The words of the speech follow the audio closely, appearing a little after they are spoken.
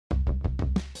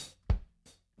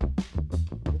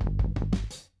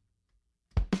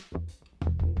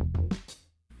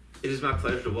is my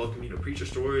pleasure to welcome you to Preacher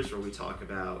Stories, where we talk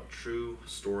about true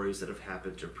stories that have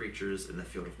happened to preachers in the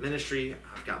field of ministry.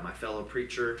 I've got my fellow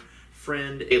preacher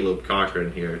friend, Caleb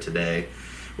Cochran, here today.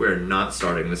 We're not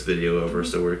starting this video over,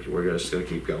 so we're just going to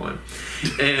keep going.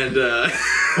 And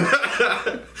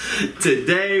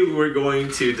today we're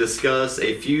going to discuss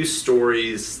a few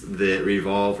stories that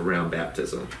revolve around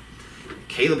baptism.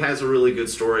 Caleb has a really good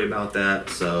story about that,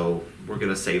 so we're going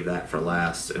to save that for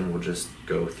last, and we'll just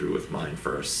go through with mine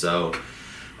first. So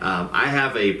I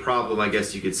have a problem, I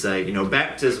guess you could say. You know,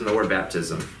 baptism, the word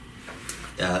baptism,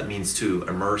 it means to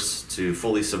immerse, to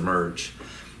fully submerge.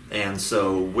 And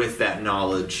so with that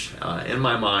knowledge in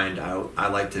my mind, I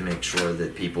like to make sure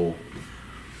that people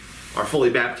are fully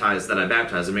baptized, that I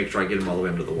baptize, and make sure I get them all the way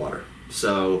under the water.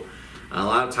 So a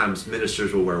lot of times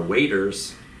ministers will wear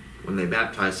waders when they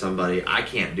baptize somebody. I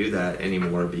can't do that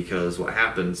anymore because what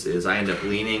happens is I end up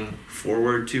leaning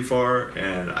forward too far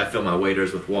and I fill my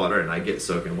waders with water and I get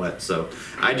soaking wet. So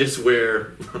I just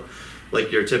wear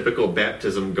like your typical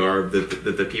baptism garb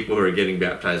that the people who are getting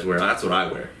baptized wear. That's what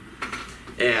I wear.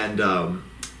 And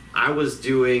I was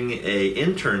doing a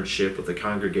internship with a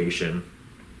congregation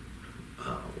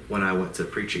when I went to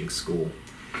preaching school.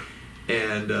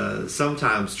 And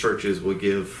sometimes churches will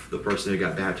give the person who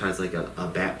got baptized like a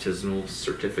baptismal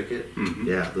certificate. Mm-hmm.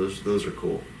 Yeah, those are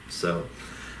cool. So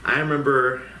I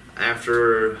remember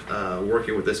after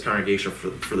working with this congregation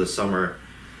for the summer,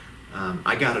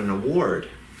 I got an award,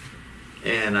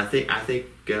 and I think I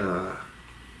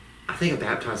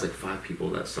baptized like 5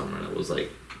 people that summer. And it was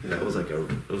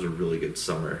a really good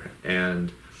summer.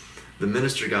 And the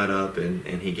minister got up and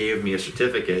he gave me a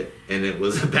certificate, and it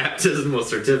was a baptismal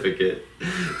certificate.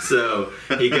 So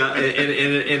he got and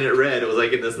it read, it was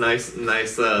like in this nice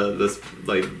this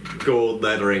like gold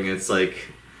lettering. It's like,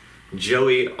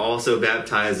 Joey also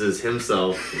baptizes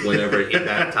himself whenever he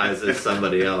baptizes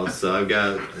somebody else. So I've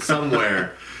got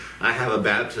somewhere I have a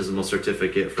baptismal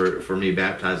certificate for me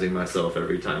baptizing myself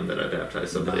every time that I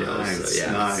baptize somebody else. So,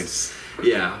 yeah, nice.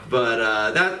 Yeah,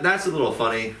 but that's a little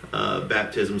funny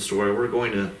baptism story. We're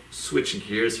going to switch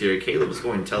gears here. Caleb is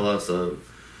going to tell us a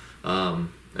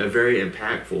very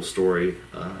impactful story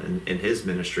in his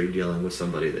ministry dealing with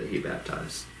somebody that he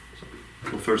baptized.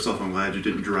 Well, first off, I'm glad you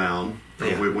didn't drown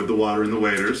with the water in the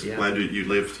waders. Yeah. Glad you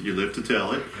lived to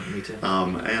tell it. Me too.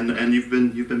 And you've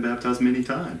been baptized many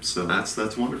times, so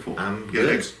that's wonderful. I'm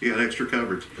good. You got extra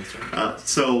coverage. That's right.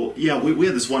 So yeah, we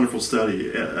had this wonderful study,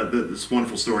 this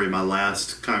wonderful story in my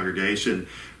last congregation,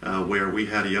 where we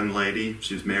had a young lady.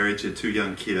 She was married. She had 2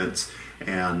 young kids,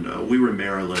 and we were in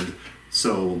Maryland.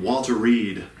 So Walter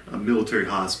Reed, a military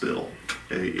hospital,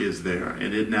 is there,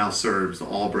 and it now serves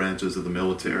all branches of the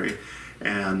military.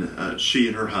 And she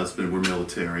and her husband were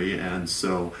military, and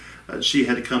so she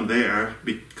had to come there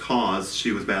because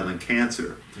she was battling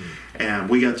cancer. And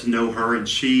we got to know her, and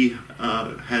she's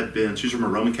from a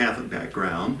Roman Catholic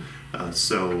background,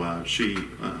 so she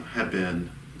had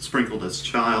been sprinkled as a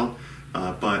child,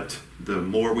 but the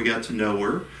more we got to know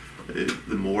her,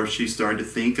 the more she started to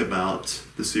think about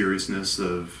the seriousness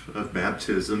of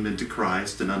baptism into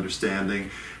Christ, and understanding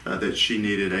that she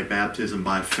needed a baptism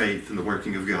by faith in the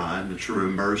working of God, and a true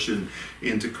immersion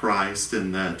into Christ,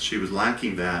 and that she was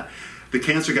lacking that. The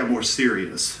cancer got more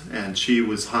serious, and she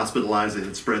was hospitalized. It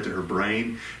had spread to her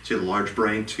brain. She had a large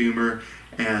brain tumor,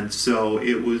 and so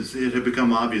it had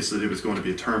become obvious that it was going to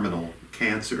be a terminal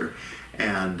cancer.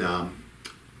 And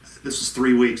this was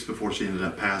 3 weeks before she ended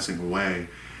up passing away.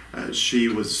 She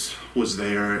was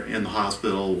there in the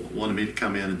hospital, wanted me to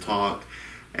come in and talk,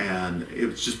 and it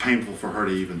was just painful for her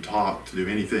to even talk, to do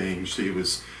anything. She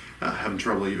was having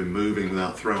trouble even moving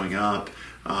without throwing up.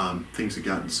 Things had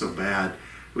gotten so bad.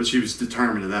 But she was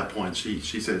determined at that point. She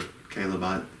said, Caleb,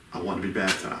 I want to be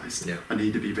baptized. Yeah. I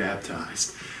need to be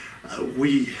baptized.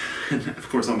 And of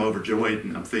course, I'm overjoyed,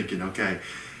 and I'm thinking, okay,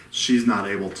 she's not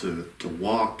able to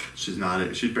walk. She's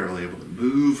barely able to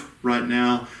move right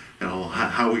now. You know,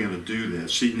 how are we going to do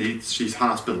this? She's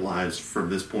hospitalized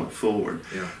from this point forward.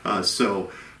 Yeah.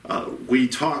 So we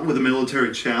talked with the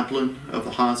military chaplain of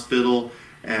the hospital,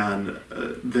 and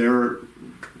their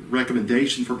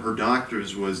recommendation from her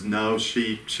doctors was, no,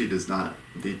 she does not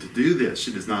need to do this.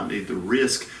 She does not need the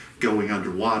risk going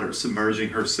underwater, submerging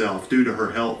herself due to her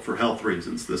health, for health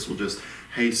reasons. This will just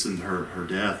hasten her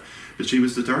death. But she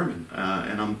was determined,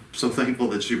 and I'm so thankful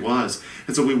that she was.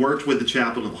 And so we worked with the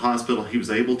chaplain of the hospital. He was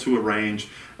able to arrange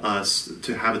us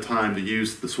to have a time to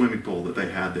use the swimming pool that they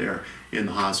had there in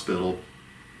the hospital.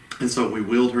 And so we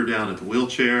wheeled her down at the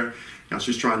wheelchair. Now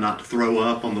she's trying not to throw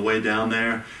up on the way down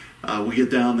there. We get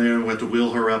down there and we have to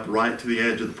wheel her up right to the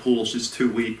edge of the pool. She's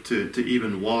too weak to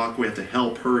even walk. We have to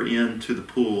help her into the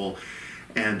pool.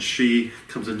 and she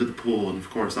comes into the pool, and of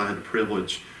course I had the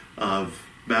privilege of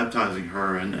baptizing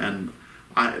her, and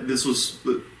this was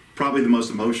probably the most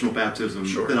emotional baptism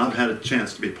that I've had a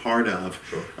chance to be part of,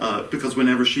 because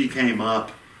whenever she came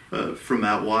up from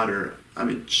that water, I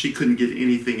mean, she couldn't get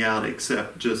anything out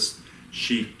except just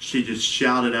she just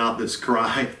shouted out this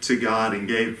cry to God and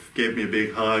gave me a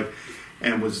big hug,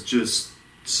 and was just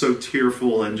so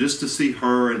tearful. And just to see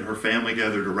her and her family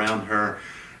gathered around her,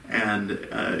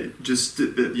 and just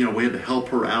we had to help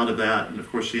her out of that. And of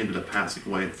course, she ended up passing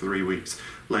away 3 weeks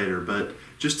later. But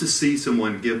just to see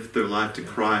someone give their life to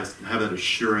Christ and have that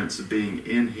assurance of being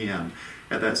in Him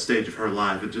at that stage of her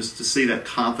life, and just to see that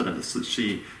confidence that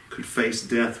she could face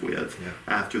death with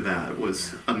after that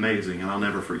was amazing, and I'll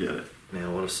never forget it.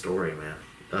 Man, what a story,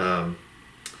 man.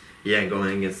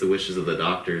 Going against the wishes of the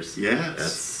doctors.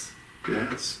 Yes.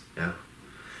 Yeah.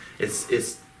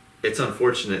 It's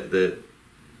unfortunate that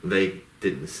they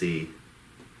didn't see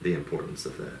the importance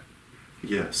of that.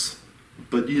 Yes.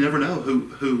 But you never know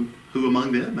who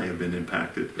among them may have been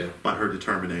impacted by her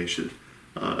determination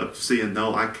of seeing,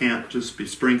 no, I can't just be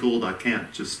sprinkled. I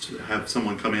can't just have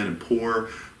someone come in and pour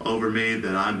over me.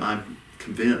 That I'm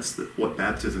convinced that what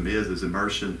baptism is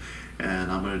immersion,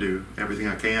 and I'm going to do everything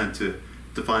I can to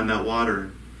find that water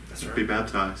and be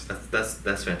baptized.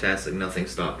 That's fantastic. Nothing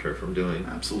stopped her from doing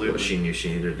what she knew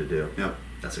she needed to do. Yep.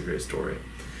 That's a great story.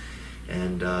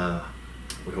 And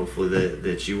we hopefully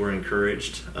that you were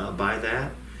encouraged by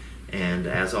that. And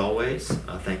as always,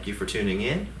 thank you for tuning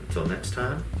in. Until next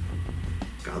time,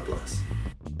 God bless.